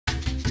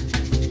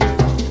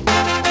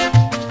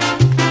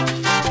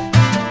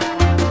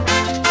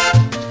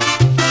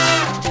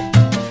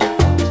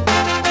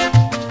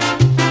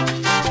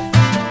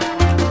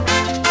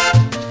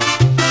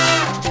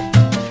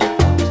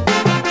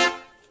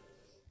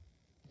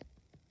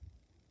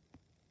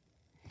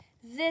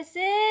This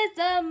is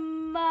the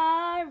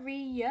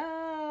Mario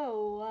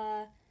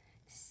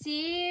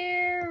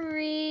series.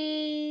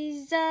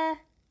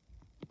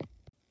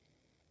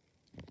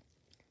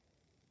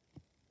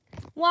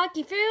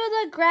 Walking through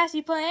the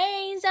grassy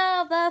plains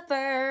of the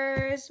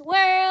first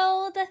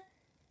world.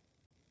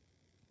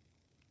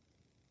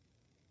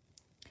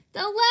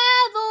 The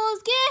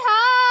levels get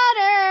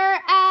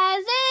harder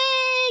as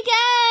they go.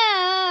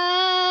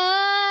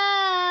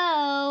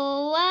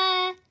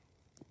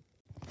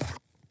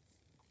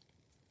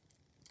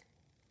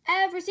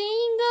 Every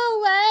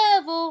single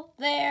level,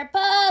 they're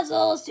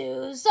puzzles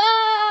to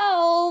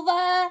solve.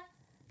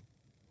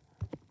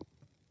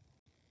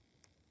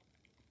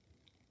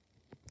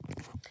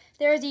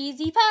 There's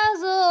easy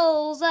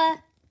puzzles.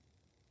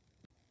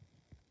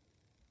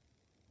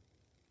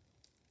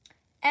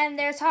 And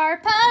there's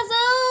hard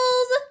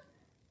puzzles.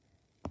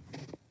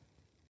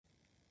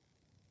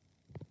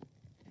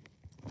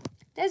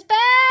 There's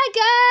bad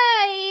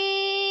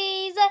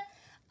guys.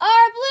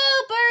 Our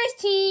bloopers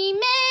teammates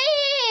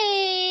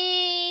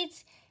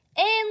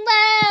in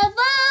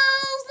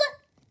levels.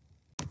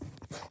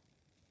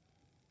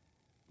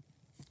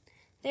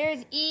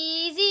 There's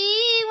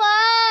easy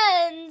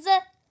ones.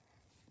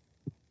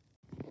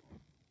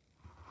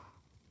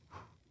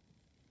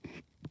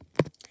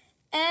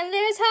 And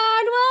there's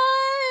hard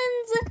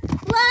ones,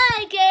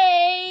 like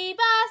a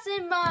boss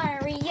in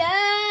Mario.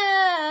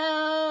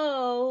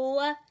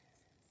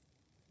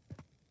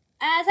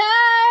 As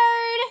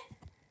hard.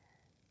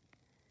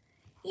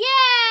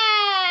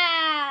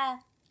 Yeah!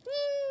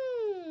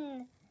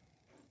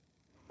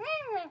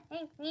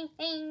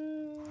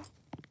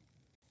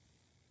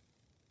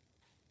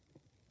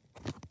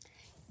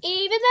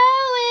 Even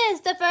though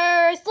it's the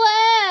first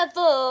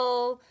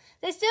level,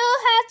 there still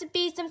has to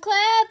be some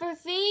clever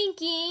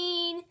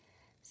thinking.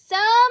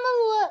 Some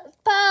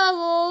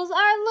puzzles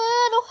are a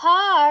little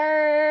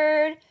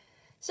hard,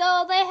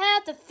 so they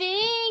have to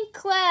think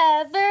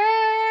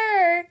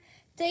clever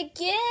to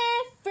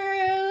get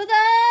through them.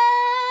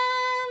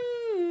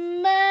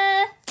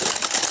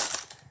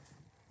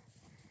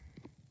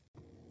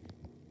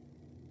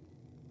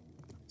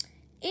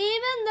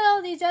 Even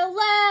though these are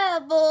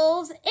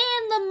levels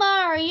in the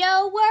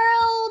Mario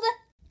world,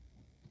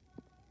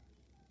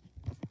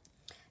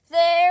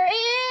 there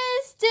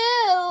is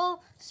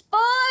still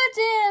sport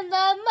in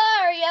the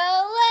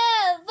Mario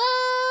levels.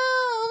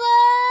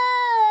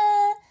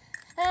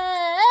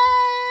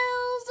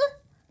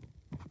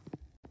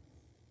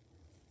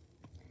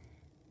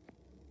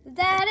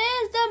 That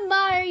is the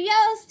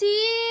Mario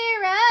series.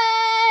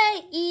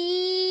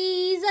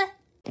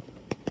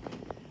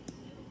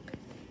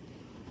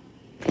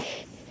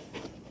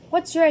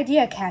 What's your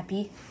idea,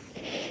 Cappy?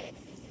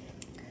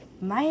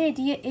 My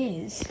idea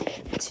is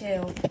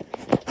to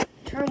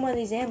turn one of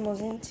these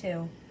animals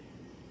into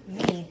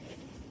me.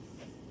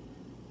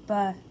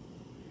 But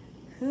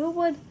who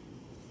would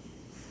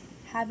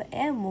have an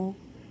animal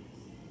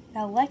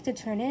that would like to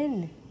turn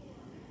in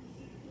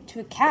to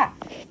a cat?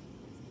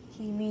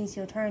 He means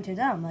he'll turn into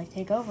them, like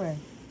take over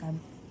them.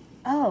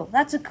 Oh,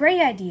 that's a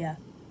great idea.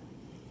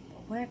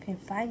 But where can I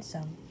find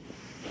some?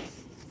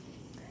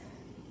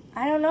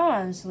 I don't know,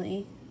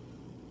 honestly.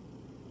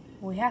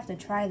 We have to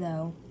try,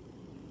 though.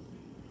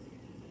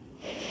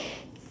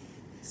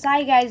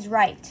 Sci Guy's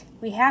right.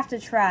 We have to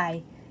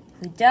try.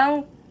 If we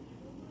don't,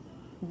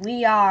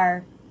 we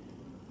are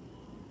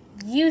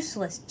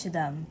useless to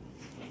them.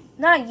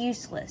 Not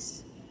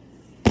useless.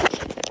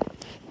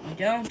 If we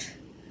don't,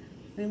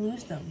 we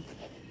lose them.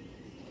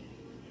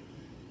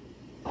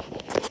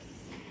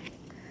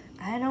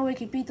 I know we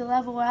could beat the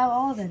level without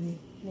all of them,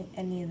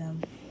 any of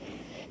them.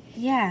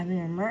 Yeah,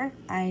 remember?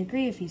 I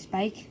agree with you,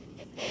 Spike.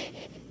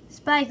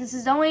 Spike, this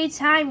is the only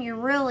time you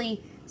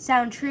really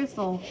sound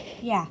truthful.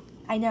 Yeah,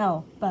 I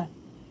know, but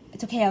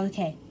it's okay,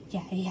 okay.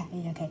 Yeah,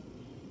 okay.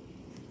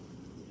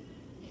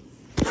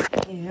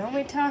 You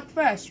only talk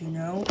fast, you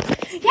know.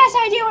 Yes,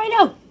 I do, I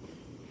know!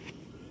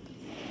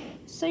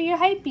 So you're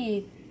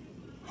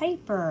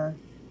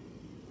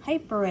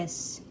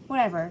hyperus,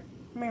 whatever.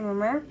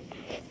 Remember?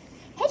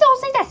 Hey,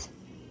 don't say that!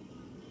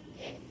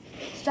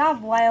 Stop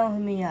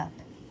wiling me up.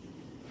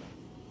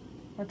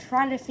 We're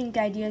trying to think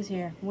ideas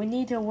here. We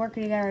need to work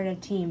together as a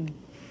team.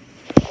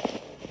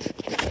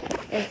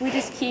 If we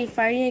just keep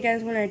fighting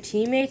against one of our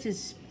teammates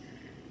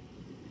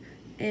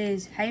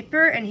is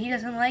hyper and he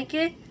doesn't like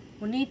it,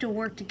 we need to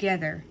work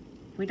together.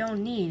 We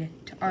don't need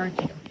to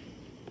argue.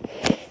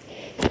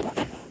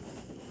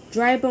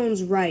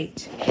 Drybone's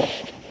right.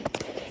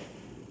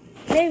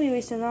 Maybe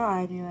we should not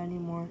argue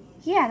anymore.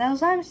 Yeah, that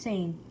was what I'm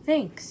saying.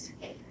 Thanks.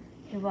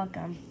 You're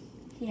welcome.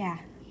 Yeah.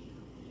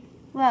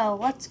 Well,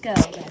 let's go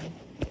then.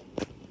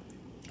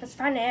 Let's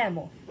find an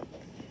animal.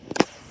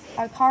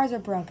 Our cars are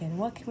broken.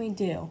 What can we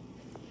do?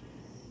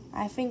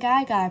 I think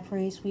I got a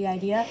pretty sweet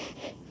idea.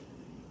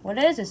 What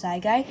is this, Sci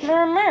Guy?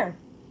 Murmur.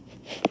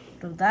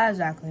 What does that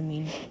exactly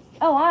mean?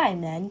 Oh, I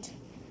meant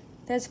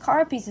there's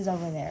car pieces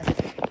over there.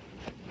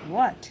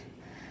 What?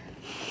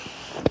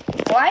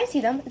 Oh, I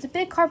see them. It's a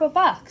big cardboard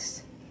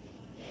box.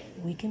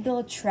 We can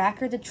build a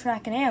tracker to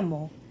track an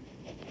animal.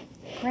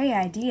 great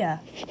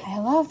idea. I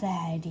love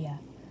that idea.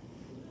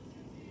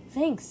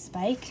 Thanks,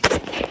 Spike.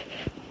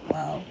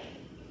 Well,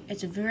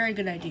 it's a very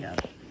good idea.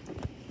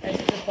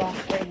 That's the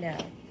box right now.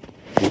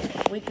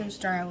 We can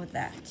start out with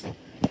that.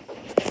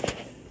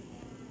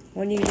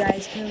 When you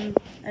guys can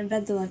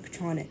invent the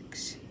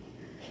electronics.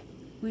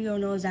 We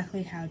don't know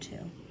exactly how to.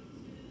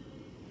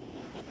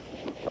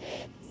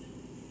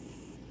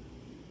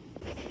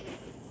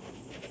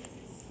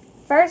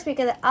 First, we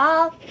get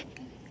all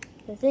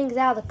the things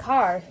out of the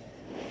car.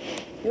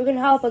 You can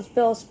help us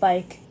build,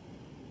 Spike.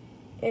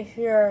 If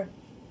you're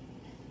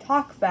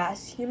talk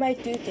fast, you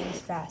might do things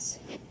fast.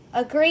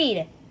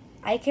 Agreed.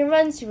 I can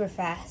run super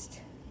fast.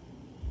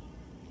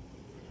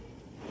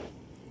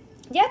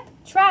 Yep,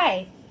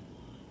 try.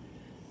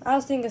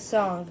 I'll sing a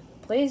song.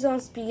 Please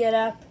don't speed it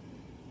up.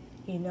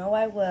 You know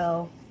I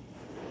will.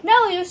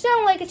 No, you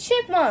sound like a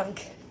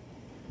chipmunk.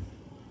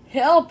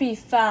 It'll be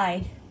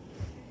fine.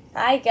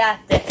 I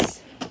got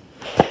this.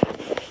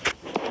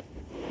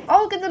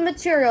 I'll get the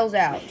materials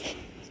out.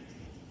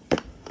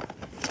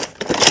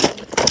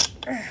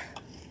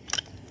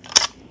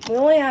 We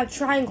only have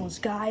triangles,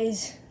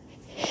 guys.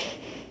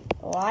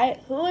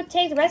 Who would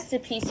take the rest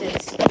of the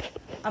pieces?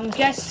 I'm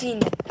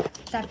guessing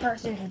that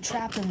person who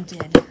trapped them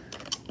did.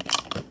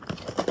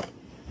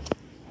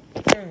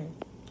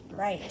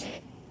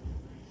 Right.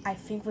 I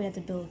think we have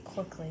to build it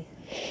quickly.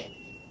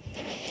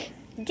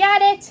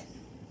 Got it!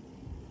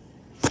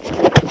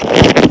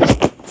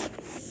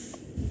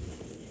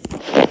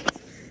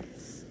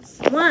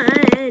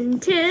 One,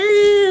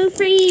 two,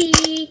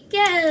 three,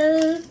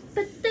 go!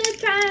 Put the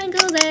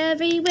triangles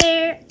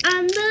everywhere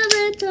on the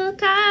little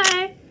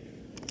car.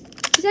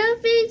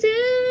 Something to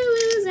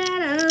lose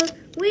at all.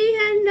 We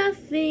had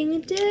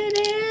nothing to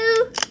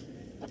do.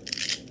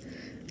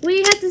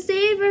 We had to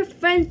save our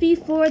friends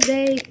before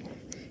they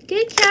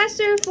get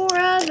captured for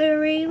a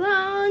very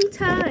long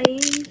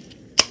time.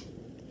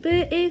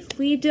 But if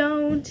we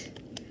don't,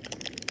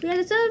 we have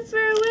to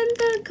suffer with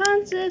the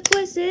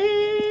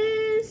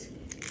consequences.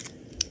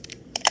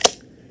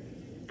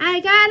 I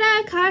got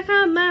a car,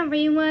 come on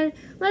everyone,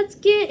 let's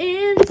get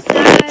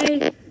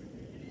inside.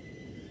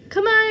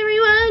 Come on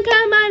everyone,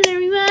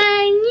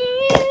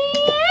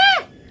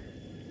 yeah!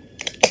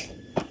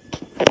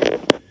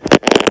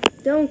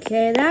 Don't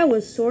care, that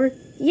was short.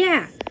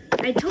 Yeah,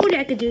 I told you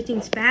I could do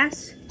things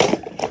fast.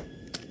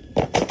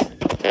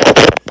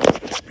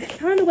 I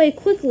found a way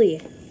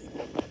quickly.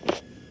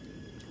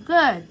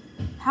 Good.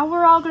 How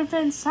we're all gonna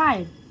fit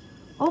inside?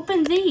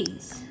 Open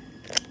these.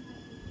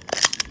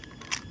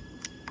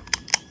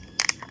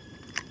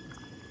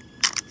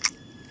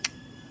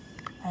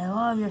 I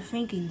love your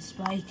thinking,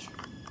 Spike.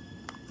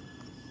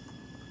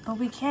 But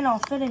we can't all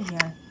fit in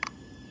here.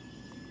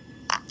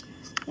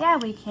 Yeah,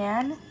 we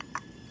can.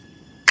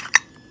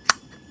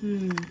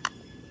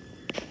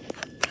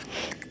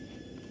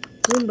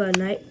 Goomba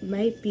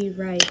might be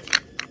right.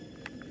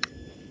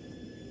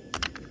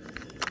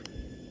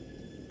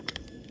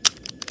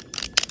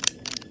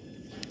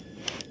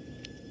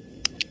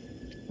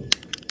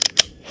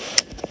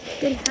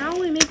 Then how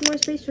will we make more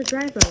space for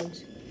dry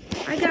bones?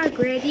 I got a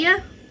great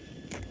idea.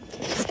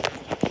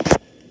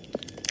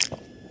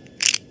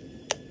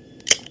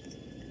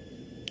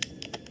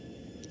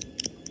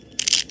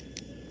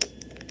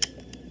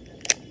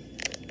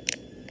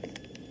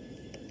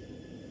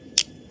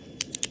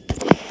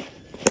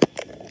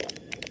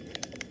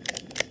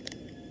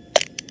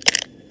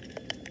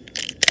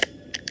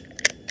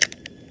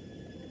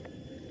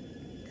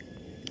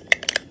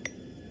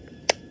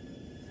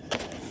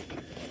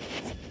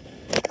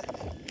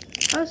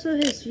 Also,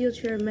 his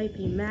wheelchair might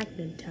be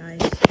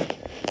magnetized.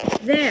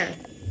 There.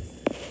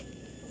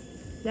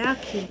 Now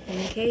keep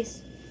in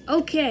case.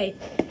 Okay.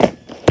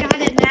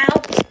 Got it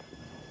now.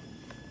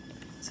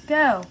 Let's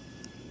go.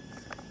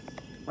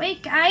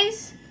 Wait,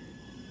 guys.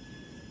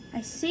 I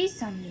see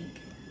something.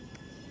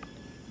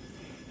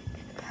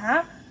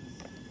 Huh?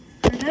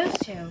 What are those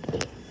two?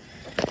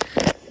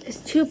 It's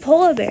two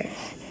polar bears.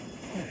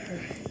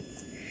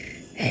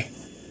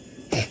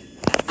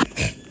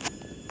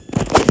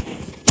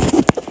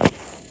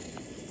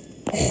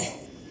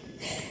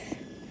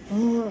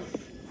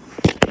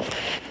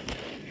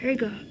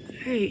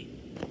 Hey,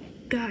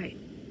 guy.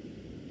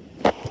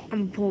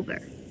 I'm a polar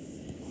bear.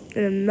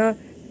 And I'm not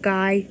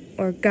guy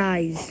or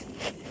guys.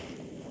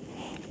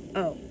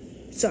 Oh,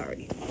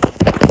 sorry.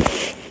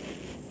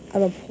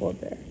 I'm a polar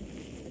bear.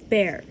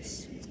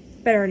 Bears.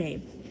 Better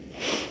name.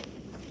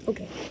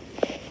 Okay.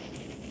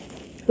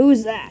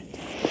 Who's that?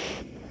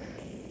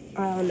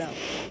 I don't know.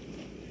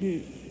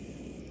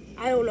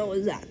 I don't know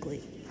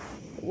exactly.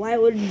 Why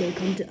wouldn't they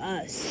come to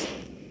us?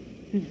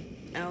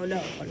 I don't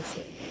know,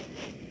 honestly.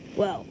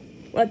 Well,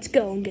 let's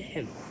go and get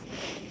him.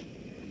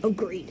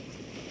 Agreed.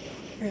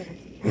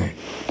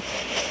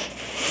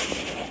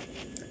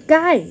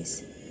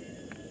 Guys,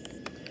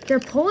 they're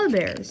polar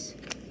bears.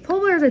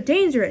 Polar bears are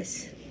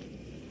dangerous.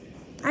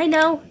 I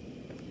know.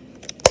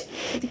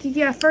 I think you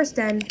get first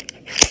then.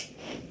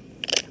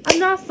 I'm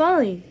not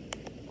falling.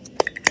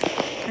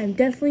 I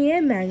definitely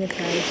am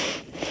magnetized.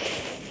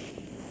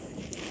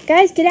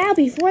 Guys, get out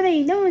before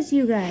they notice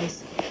you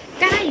guys.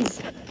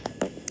 Guys!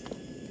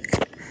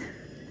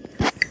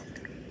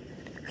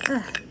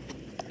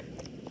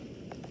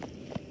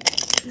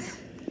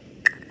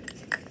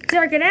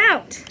 There, get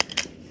out!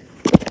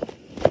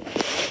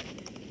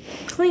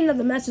 Clean up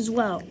the mess as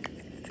well.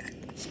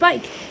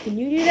 Spike, can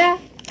you do that?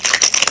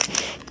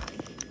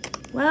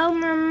 Well,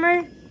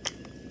 remember?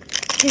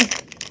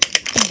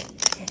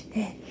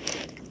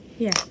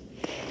 Yeah.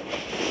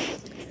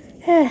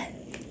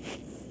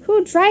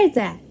 Who tried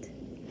that?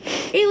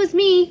 It was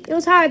me. It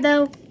was hard,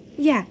 though.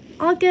 Yeah,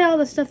 I'll get all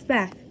the stuff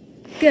back.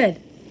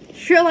 Good.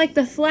 Sure like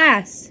the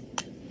Flash.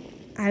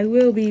 I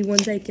will be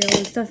once I get all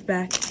the stuff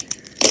back.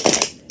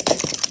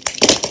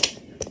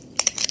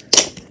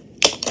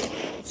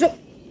 So,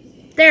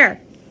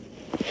 there.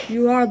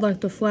 You are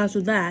like the Flash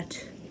with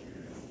that.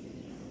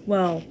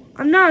 Well,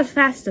 I'm not as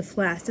fast as the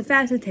Flash. The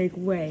Flash would take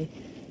way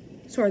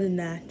shorter than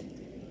that.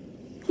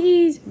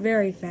 He's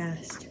very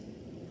fast.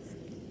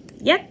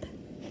 Yep.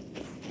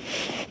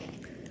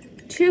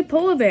 2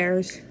 polar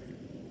bears.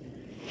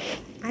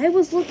 I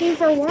was looking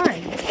for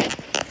one.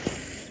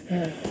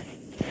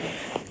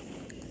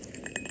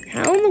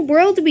 How in the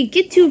world did we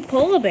get 2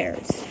 polar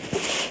bears?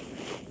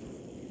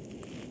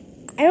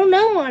 I don't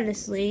know,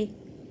 honestly.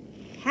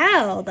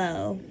 How,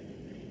 though?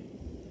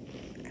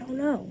 I don't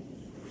know.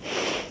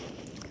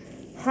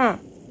 Huh.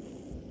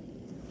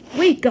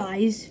 Wait,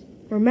 guys.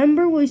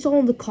 Remember what we saw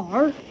in the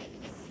car?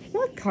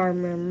 What car,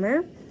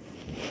 remember?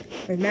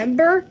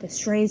 Remember the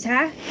strange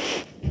hat?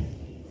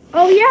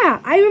 Oh yeah,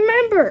 I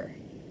remember.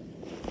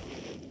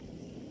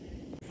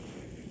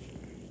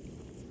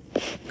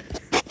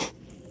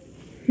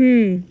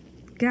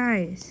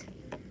 Guys,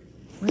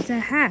 what's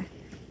that hat?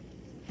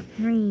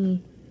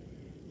 Me.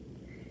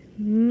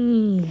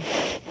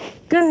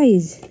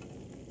 Guys,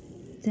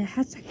 the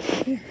hat's like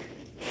here.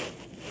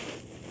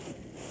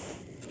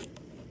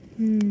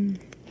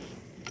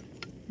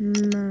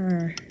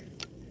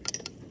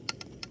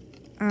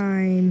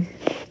 I'm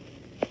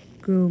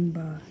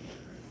Goomba.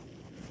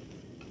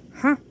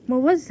 Huh?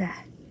 What was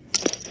that?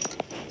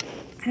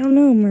 I don't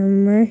know,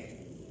 Murmur.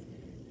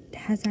 The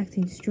hat's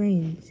acting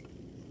strange.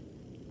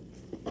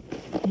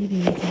 Maybe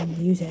we can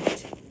use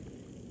it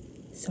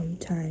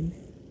sometime.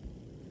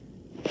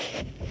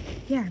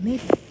 Yeah,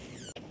 maybe.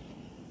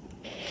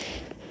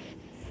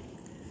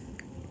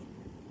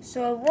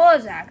 So it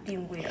was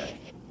acting weird.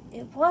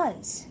 It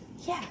was.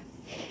 Yeah.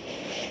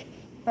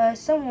 But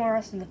somewhere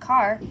else in the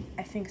car,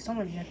 I think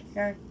someone just...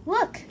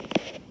 Look!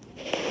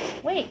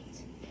 Wait.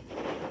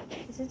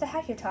 Is this the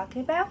hat you're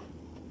talking about?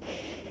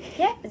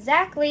 Yep,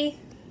 exactly.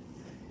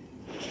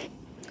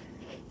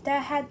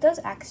 That hat does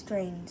act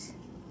strange.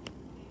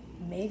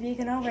 Maybe you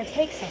can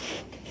overtake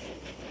something.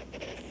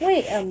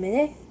 Wait a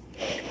minute.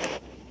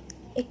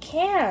 It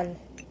can.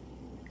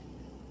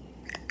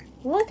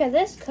 Look at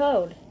this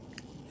code.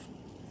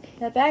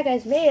 The bad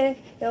guys made it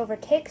to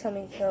overtake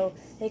something so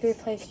they could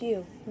replace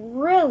you.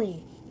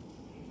 Really?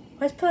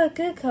 Let's put a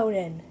good code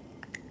in.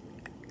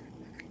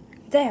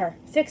 There,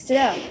 fixed it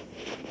up.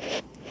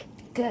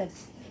 Good.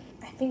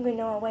 I think we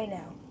know our way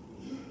now.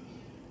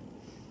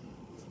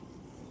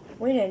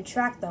 We didn't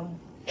track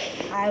them.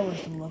 I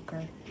was the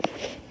looker.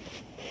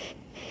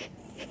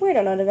 We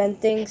don't know to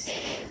invent things.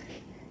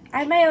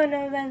 I may not know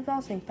to invent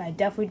false things, but I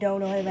definitely don't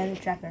know how to invent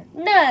a tracker.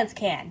 None of us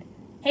can.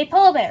 Hey,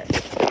 polar bears.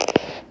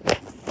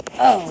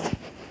 Oh,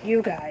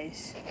 you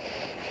guys.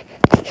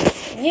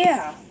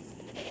 Yeah.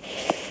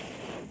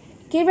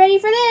 Get ready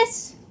for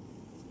this.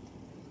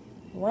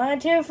 1,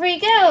 2, 3,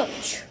 go.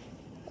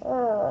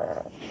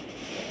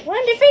 1,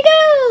 2, 3,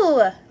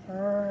 go.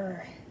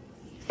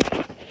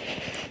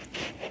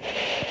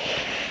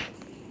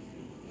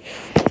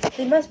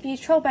 They must be a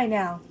troll by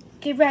now.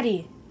 Get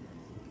ready.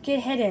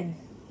 Get hidden.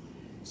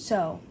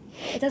 So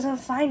it doesn't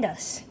find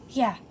us.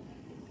 Yeah.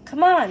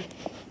 Come on.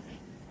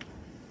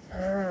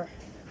 Oh,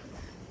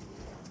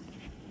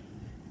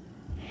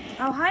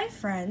 hi,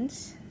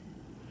 friends.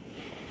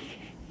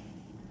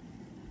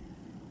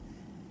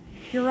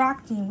 You're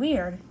acting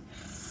weird.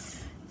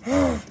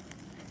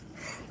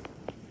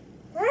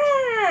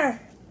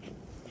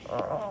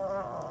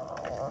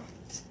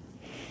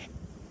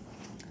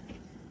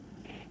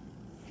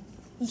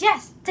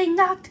 Yes, they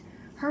knocked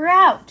her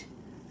out.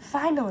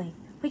 Finally,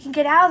 we can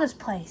get out of this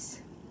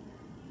place.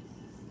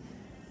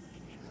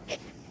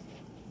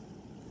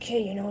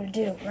 Okay, you know what to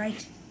do,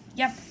 right?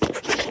 Yep.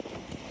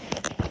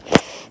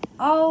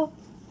 Oh,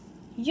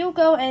 you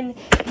go and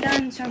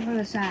done some from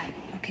the side.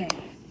 Okay.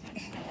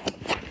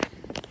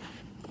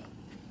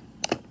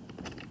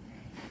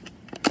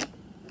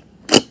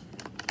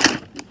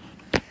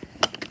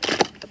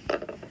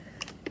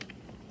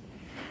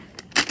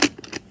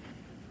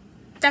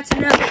 That's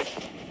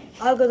enough.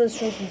 I'll go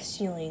straight from the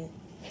ceiling.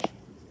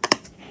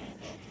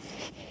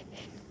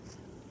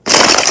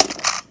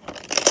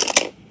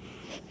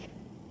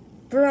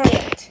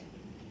 Brilliant.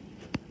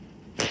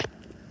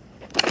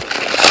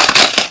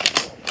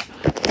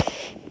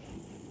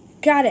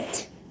 Got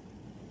it.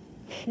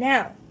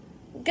 Now,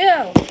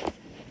 go.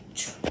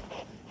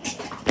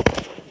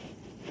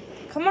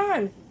 Come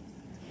on.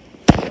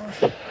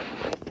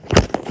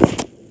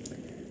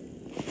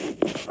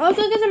 I'll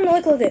go get some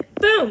more with it.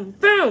 Boom!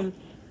 Boom!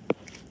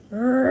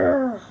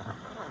 We'll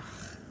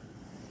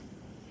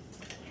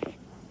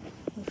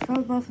throw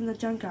them both in the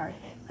junkyard.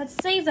 Let's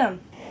save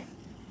them!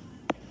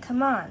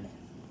 Come on.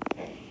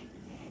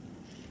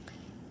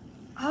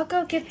 I'll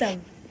go get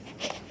them.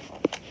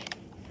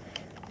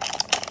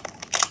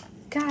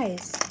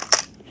 Guys,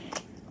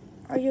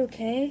 are you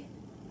okay?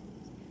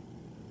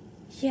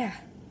 Yeah,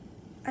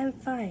 I'm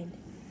fine.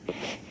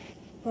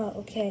 Well,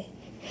 okay.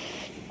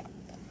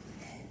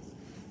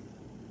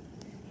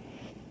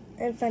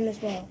 I'm fine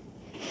as well.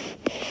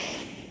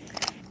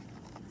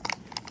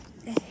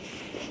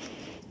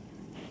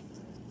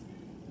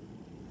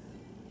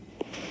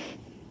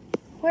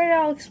 Where did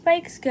all the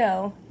spikes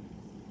go?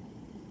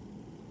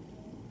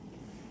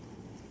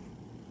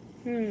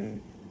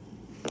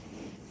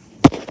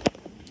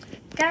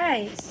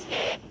 Guys!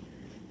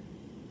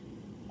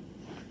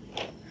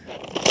 I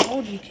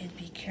told you kids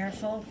be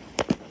careful.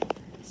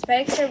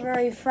 Spikes are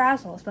very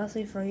fragile,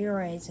 especially for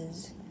your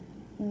ages.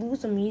 You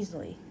lose them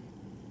easily.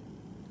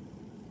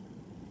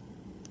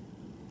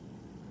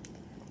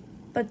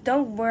 But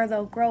don't worry,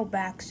 they'll grow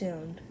back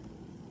soon.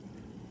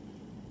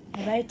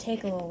 It might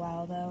take a little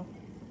while though.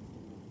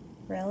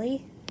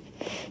 Really?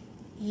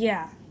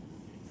 Yeah.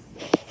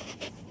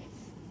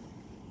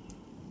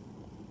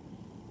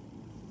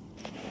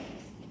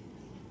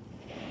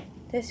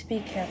 Just be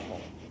careful.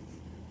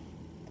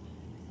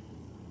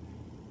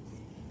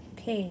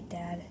 Okay,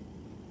 Dad.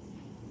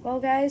 Well,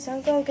 guys,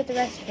 I'm going to get the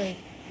recipe.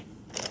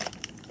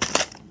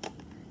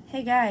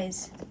 Hey,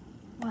 guys.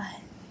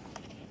 What?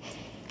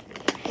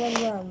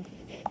 Rum.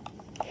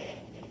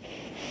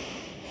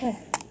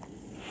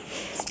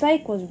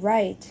 Spike was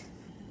right.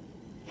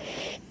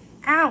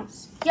 Ow!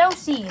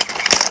 Yoshi!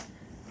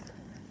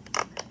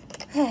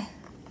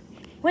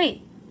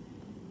 Wait.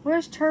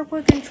 Where's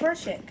Turtwig and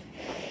Torchic?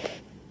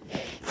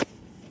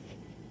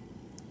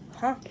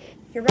 Huh?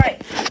 You're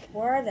right.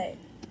 Where are they?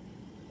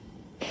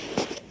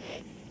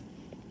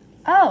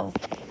 Oh!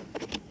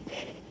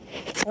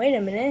 Wait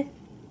a minute.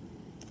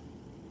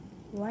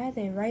 Why are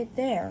they right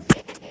there?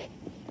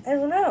 I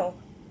don't know.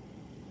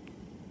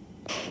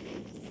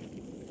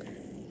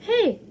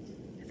 Hey!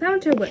 I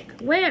found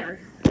Turtwig. Where?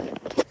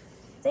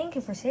 Thank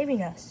you for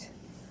saving us.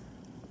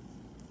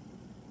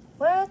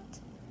 What?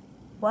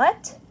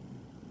 What?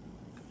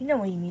 You know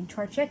what you mean,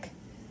 Torchic.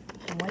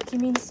 And what do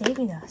you mean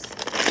saving us?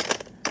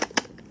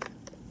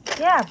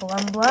 Yeah,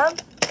 Blum.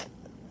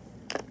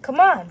 Come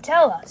on,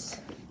 tell us.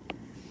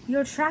 We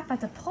were trapped by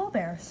the polar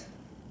bears.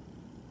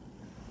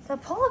 The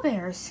polar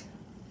bears?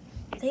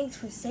 Thanks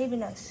for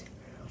saving us.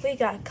 We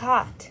got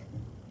caught.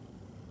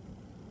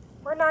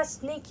 We're not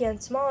sneaky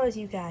and small as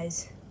you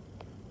guys.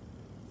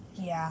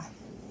 Yeah.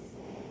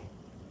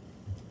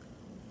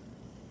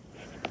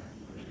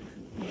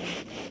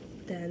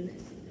 Then,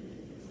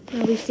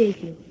 now we save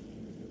you.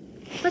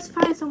 Let's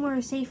find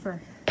somewhere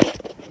safer.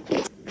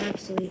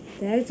 Actually,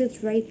 the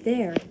exit's right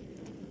there.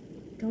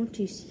 Don't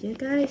you see it,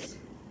 guys?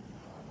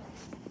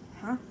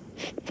 Huh?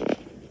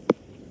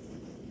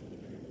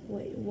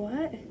 Wait,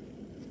 what?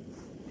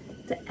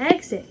 The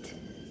exit.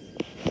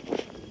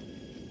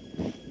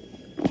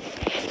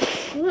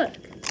 Look.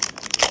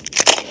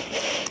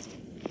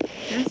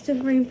 That's the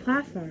green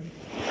platform.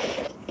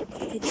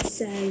 It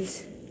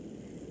says,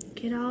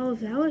 get all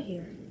of out of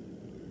here.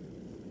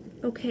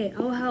 Okay,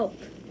 I'll help.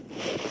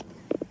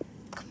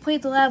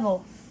 Complete the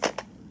level.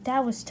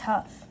 That was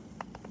tough.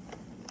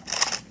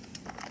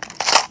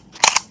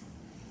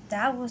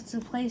 That was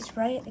the place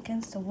right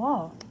against the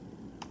wall.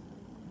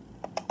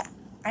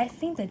 I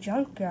think the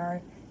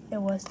junkyard,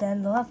 it was the end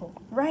of the level.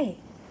 Right.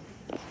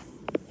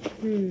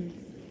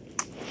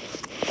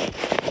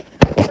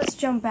 Let's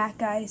jump back,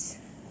 guys.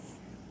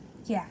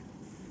 Yeah.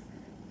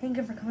 Thank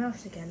you for coming with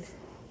us again.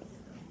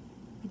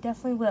 We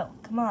definitely will.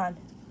 Come on.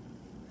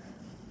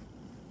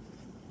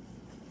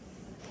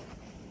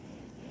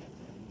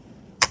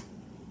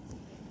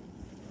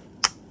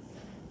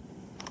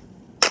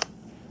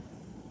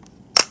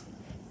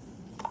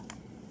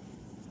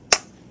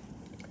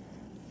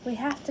 We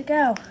have to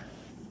go.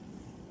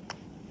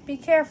 Be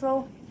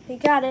careful. We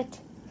got it.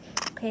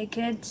 Okay,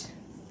 kids.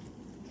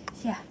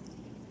 Yeah.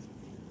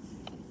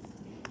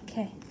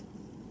 Okay.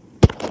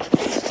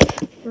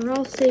 We're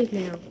all safe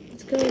now.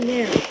 Let's go in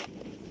there.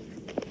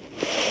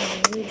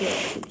 Oh, we did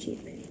it too cheap.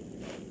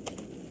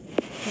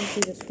 I'll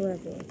do this for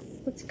everyone.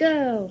 Let's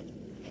go.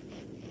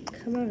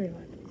 Come on,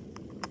 everyone.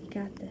 We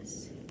got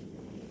this.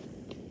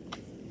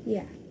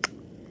 Yeah.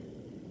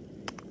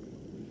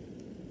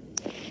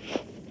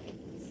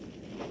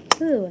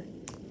 Ooh.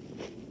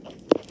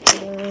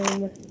 Roar.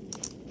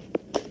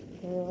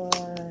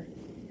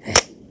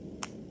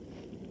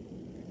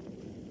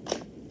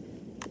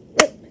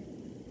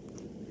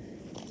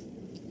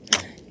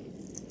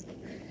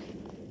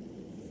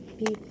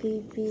 Beep,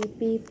 beep, beep,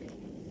 beep.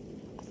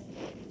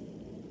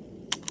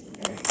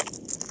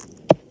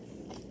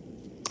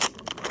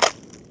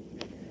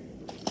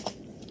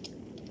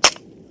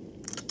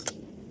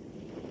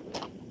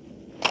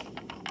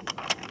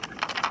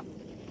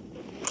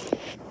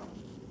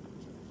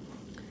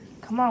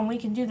 Come on, we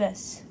can do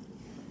this.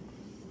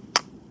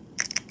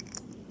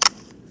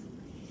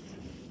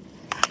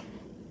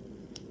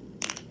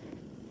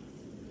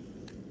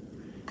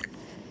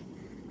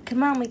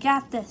 Come on, we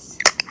got this.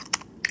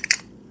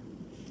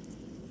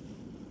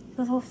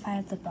 We'll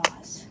fight the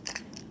boss.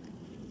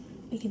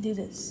 We can do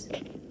this.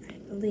 I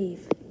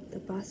believe the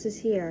boss is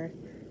here.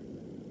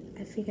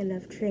 I think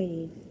enough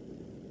training.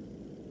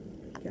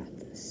 Got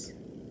this.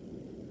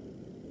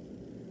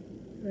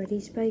 Ready,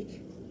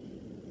 Spike?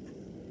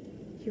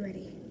 You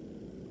ready?